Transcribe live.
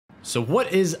So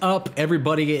what is up,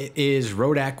 everybody? It is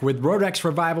Rodak with Rodak's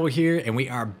Revival here, and we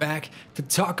are back to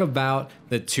talk about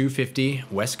the 250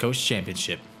 West Coast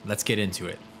Championship. Let's get into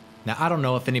it. Now, I don't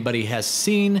know if anybody has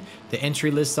seen the entry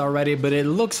list already, but it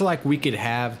looks like we could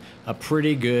have a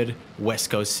pretty good West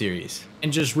Coast series.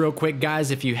 And just real quick, guys,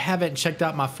 if you haven't checked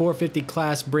out my 450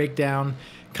 class breakdown,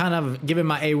 kind of giving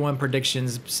my A1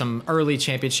 predictions, some early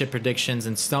championship predictions,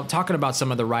 and talking about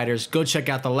some of the riders, go check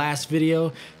out the last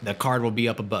video. The card will be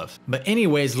up above. But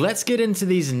anyways, let's get into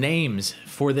these names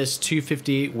for this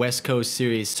 250 West Coast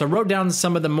series. So I wrote down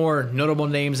some of the more notable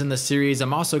names in the series.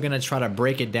 I'm also going to try to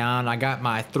break it down. I got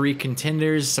my 3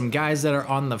 contenders, some guys that are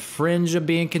on the fringe of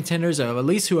being contenders, or at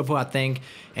least who I think,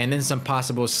 and then some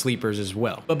possible sleepers as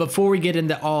well. But before we get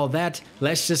into all that,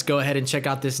 let's just go ahead and check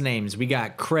out these names. We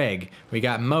got Craig, we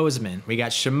got Mosman, we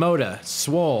got Shimoda,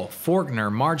 Swole, Faulkner,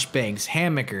 Marchbanks,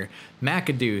 Hammaker,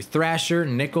 McAdoo, Thrasher,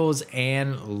 Nichols,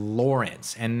 and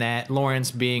Lawrence. And that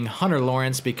Lawrence being Hunter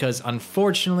Lawrence, because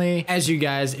unfortunately, as you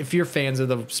guys, if you're fans of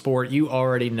the sport, you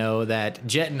already know that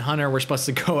Jet and Hunter were supposed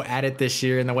to go at it this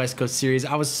year in the West Coast Series.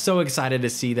 I was so excited to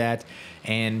see that.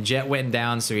 And Jet went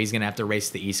down, so he's gonna have to race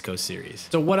the East Coast Series.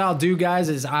 So what I'll do, guys,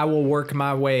 is I will work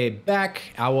my way back.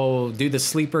 I will do the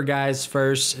sleeper guys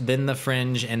first, then the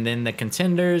fringe, and then the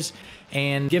contenders,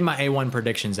 and give my A1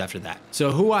 predictions after that.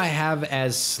 So who I have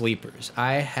as sleepers,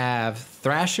 I have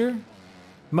Thrasher,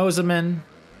 Moseman,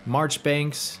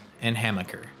 Marchbanks, and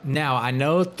Hammaker. Now, I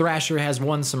know Thrasher has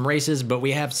won some races, but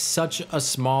we have such a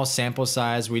small sample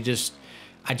size.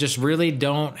 I just really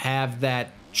don't have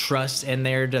that trust in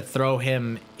there to throw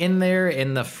him in there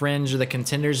in the fringe of the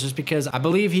contenders, just because I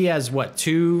believe he has what,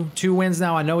 two wins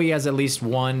now. I know he has at least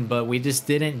one, but we just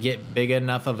didn't get big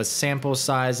enough of a sample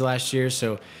size last year.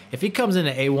 So if he comes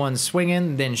into A1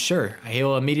 swinging, then sure,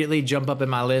 he'll immediately jump up in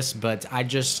my list, but I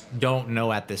just don't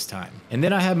know at this time. And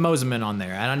then I have Moseman on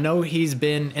there, and I know he's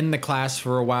been in the class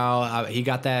for a while. He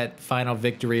got that final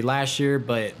victory last year,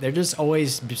 but there just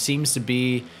always seems to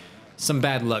be some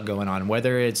bad luck going on,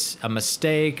 whether it's a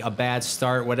mistake, a bad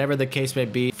start, whatever the case may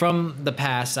be. From the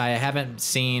past, I haven't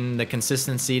seen the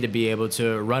consistency to be able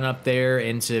to run up there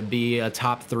and to be a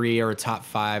top 3 or a top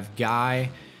 5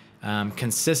 guy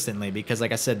consistently, because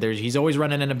like I said, he's always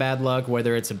running into bad luck,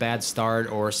 whether it's a bad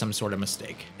start or some sort of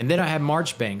mistake. And then I have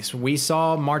Marchbanks. We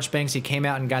saw Marchbanks, he came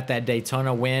out and got that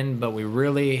Daytona win, but we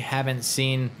really haven't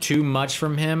seen too much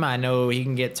from him. I know he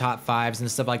can get top 5s and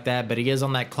stuff like that, but he is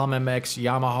on that Clum MX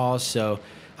Yamaha, so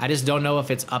I just don't know if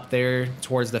it's up there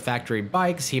towards the factory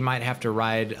bikes. He might have to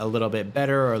ride a little bit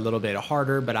better or a little bit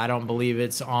harder, but I don't believe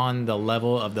it's on the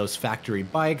level of those factory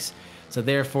bikes. So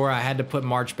therefore, I had to put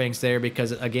Marchbanks there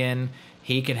because, again,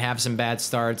 he can have some bad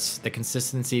starts. The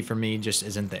consistency for me just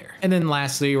isn't there. And then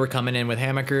lastly, we're coming in with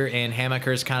Hammaker, and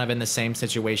Hammaker's kind of in the same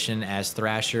situation as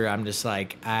Thrasher. I'm just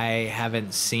like, I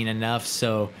haven't seen enough,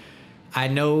 so I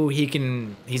know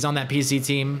he's on that PC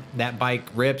team. That bike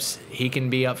rips. He can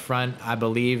be up front. I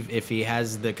believe if he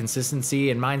has the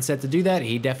consistency and mindset to do that,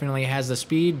 he definitely has the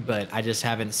speed, but I just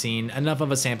haven't seen enough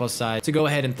of a sample size to go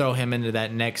ahead and throw him into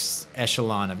that next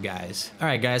echelon of guys. All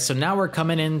right, guys, so now we're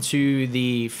coming into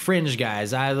the fringe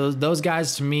guys. Those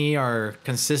guys to me are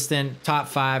consistent top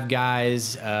 5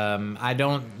 guys. I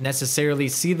don't necessarily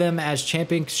see them as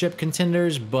championship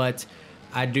contenders, but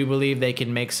I do believe they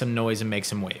can make some noise and make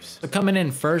some waves. So coming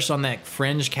in first on that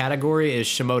fringe category is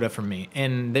Shimoda for me.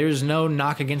 And there's no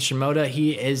knock against Shimoda.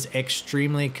 He is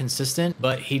extremely consistent,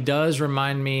 but he does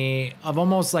remind me of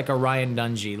almost like a Ryan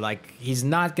Dungey. Like, he's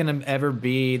not gonna ever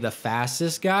be the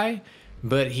fastest guy,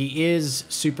 but he is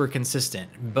super consistent.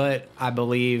 But I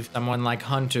believe someone like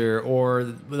Hunter or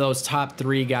those top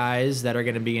 3 guys that are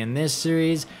gonna be in this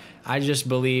series, I just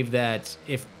believe that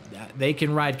if they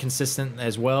can ride consistent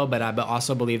as well, but I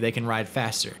also believe they can ride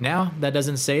faster. Now, that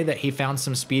doesn't say that he found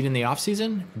some speed in the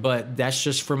offseason, but that's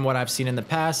just from what I've seen in the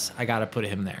past. I gotta put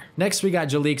him there. Next, we got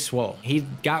Jalek Swole. He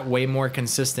got way more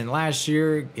consistent last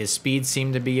year. His speed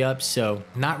seemed to be up, so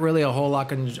not really a whole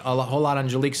lot on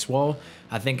Jalek Swole.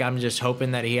 I think I'm just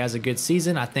hoping that he has a good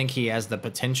season. I think he has the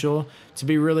potential to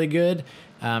be really good.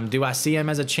 Do I see him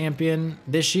as a champion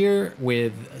this year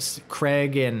with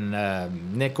Craig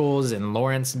and Nichols and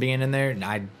Lawrence being in there?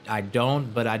 I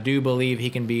don't, but I do believe he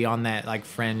can be on that like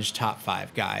fringe top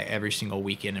 5 guy every single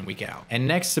week in and week out. And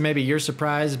next to maybe your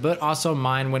surprise, but also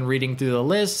mine when reading through the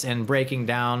list and breaking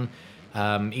down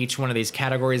each one of these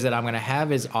categories that I'm going to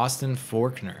have, is Austin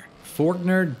Faulkner.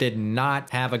 Faulkner did not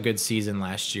have a good season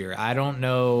last year. I don't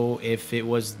know if it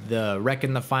was the wreck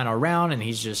in the final round and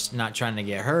he's just not trying to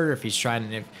get hurt, or if he's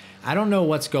trying. I don't know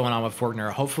what's going on with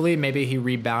Faulkner. Hopefully, maybe he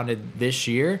rebounded this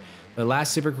year. The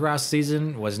last Supercross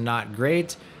season was not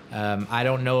great. I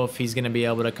don't know if he's going to be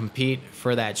able to compete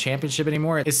for that championship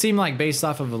anymore. It seemed like based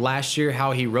off of last year,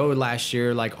 how he rode last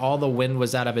year, like all the wind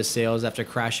was out of his sails after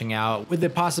crashing out, with the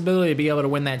possibility to be able to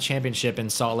win that championship in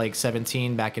Salt Lake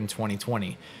 17 back in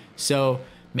 2020. So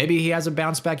maybe he has a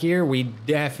bounce back year. We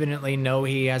definitely know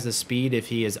he has the speed if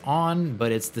he is on,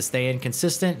 but it's the staying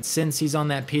consistent. Since he's on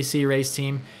that PC race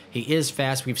team, he is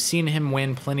fast. We've seen him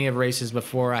win plenty of races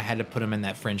before. I had to put him in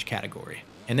that fringe category.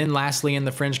 And then lastly, in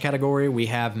the fringe category, we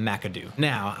have McAdoo.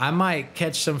 Now, I might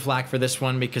catch some flack for this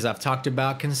one because I've talked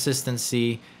about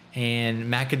consistency, and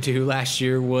McAdoo last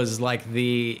year was like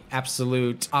the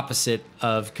absolute opposite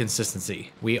of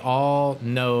consistency. We all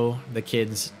know the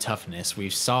kid's toughness. We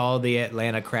saw the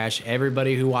Atlanta crash.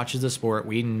 Everybody who watches the sport,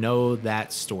 we know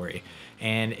that story.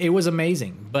 And it was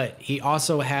amazing, but he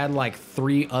also had like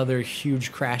 3 other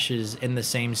huge crashes in the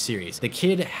same series. The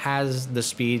kid has the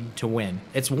speed to win.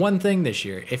 It's one thing this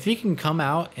year. If he can come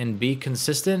out and be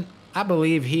consistent, I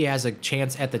believe he has a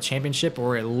chance at the championship,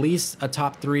 or at least a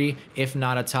top 3, if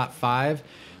not a top 5.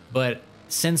 But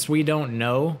since we don't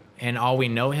know, and all we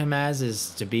know him as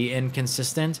is to be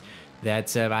inconsistent,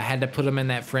 that I had to put him in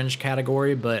that fringe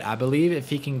category. But I believe if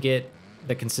he can get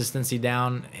the consistency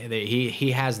down, he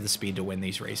has the speed to win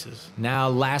these races. Now,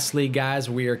 lastly, guys,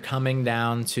 we are coming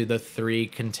down to the 3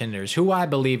 contenders, who I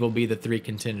believe will be the 3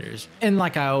 contenders. And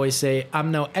like I always say,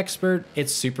 I'm no expert.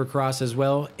 It's Supercross as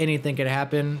well. Anything could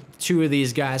happen. 2 of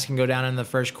these guys can go down in the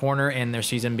first corner and their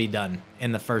season be done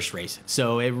in the first race.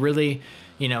 So it really,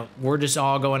 you know, we're just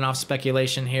all going off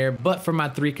speculation here. But for my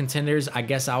 3 contenders, I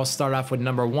guess I'll start off with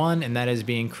number 1, and that is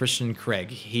being Christian Craig.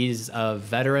 He's a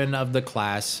veteran of the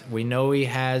class. We know he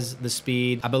has the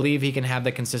speed. I believe he can have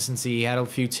the consistency. He had a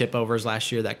few tip overs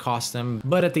last year that cost him.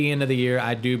 But at the end of the year,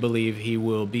 I do believe he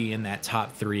will be in that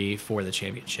top 3 for the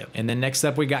championship. And then next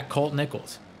up, we got Colt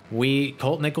Nichols.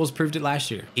 Colt Nichols proved it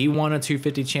last year. He won a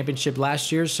 250 championship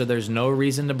last year, so there's no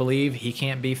reason to believe he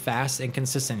can't be fast and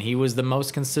consistent. He was the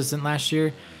most consistent last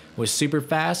year, was super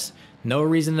fast. No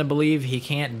reason to believe he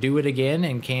can't do it again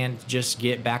and can't just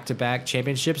get back-to-back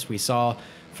championships. We saw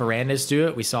Ferrandis do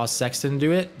it. We saw Sexton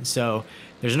do it. So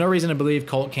there's no reason to believe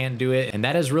Colt can't do it. And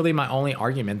that is really my only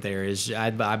argument there, is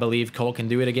I believe Colt can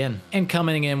do it again. And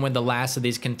coming in with the last of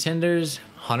these contenders,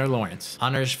 Hunter Lawrence.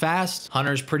 Hunter's fast.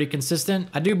 Hunter's pretty consistent.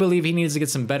 I do believe he needs to get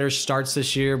some better starts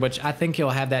this year, which I think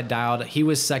he'll have that dialed. He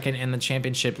was second in the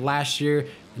championship last year.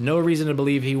 No reason to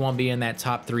believe he won't be in that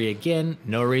top 3 again.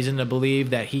 No reason to believe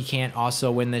that he can't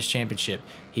also win this championship.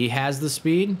 He has the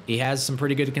speed. He has some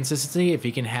pretty good consistency. If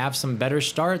he can have some better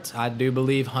starts, I do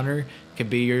believe Hunter could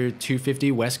be your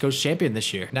 250 West Coast champion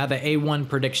this year. Now, the A1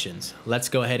 predictions. Let's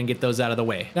go ahead and get those out of the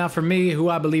way. Now, for me, who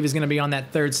I believe is going to be on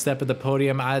that 3rd step of the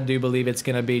podium, I do believe it's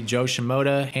going to be Joe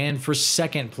Shimoda. And for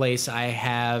 2nd place, I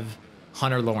have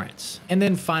Hunter Lawrence. And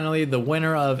then finally, the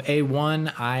winner of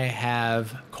A1, I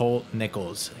have Colt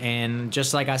Nichols. And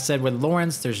just like I said with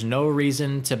Lawrence, there's no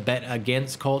reason to bet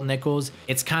against Colt Nichols.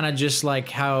 It's kind of just like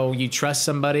how you trust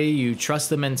somebody. You trust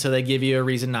them until they give you a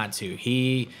reason not to.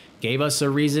 He gave us a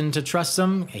reason to trust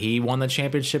him. He won the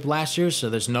championship last year, so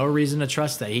there's no reason to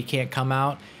trust that he can't come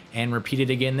out and repeat it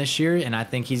again this year. And I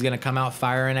think he's going to come out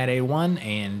firing at A1.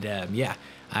 And yeah,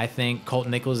 I think Colt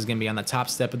Nichols is going to be on the top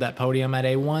step of that podium at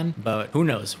A1, but who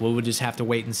knows? We'll just have to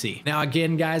wait and see. Now,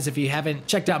 again, guys, if you haven't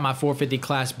checked out my 450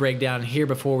 class breakdown here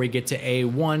before we get to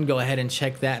A1, go ahead and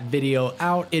check that video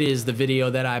out. It is the video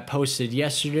that I posted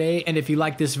yesterday. And if you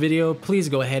like this video, please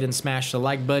go ahead and smash the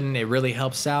like button. It really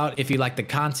helps out. If you like the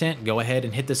content, go ahead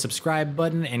and hit the subscribe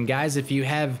button. And guys, if you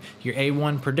have your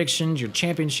A1 predictions, your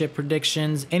championship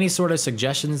predictions, any sort of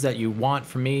suggestions that you want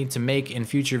for me to make in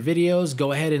future videos,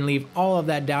 go ahead and leave all of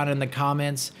that down in the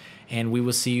comments, and we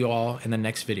will see you all in the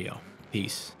next video.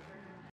 Peace.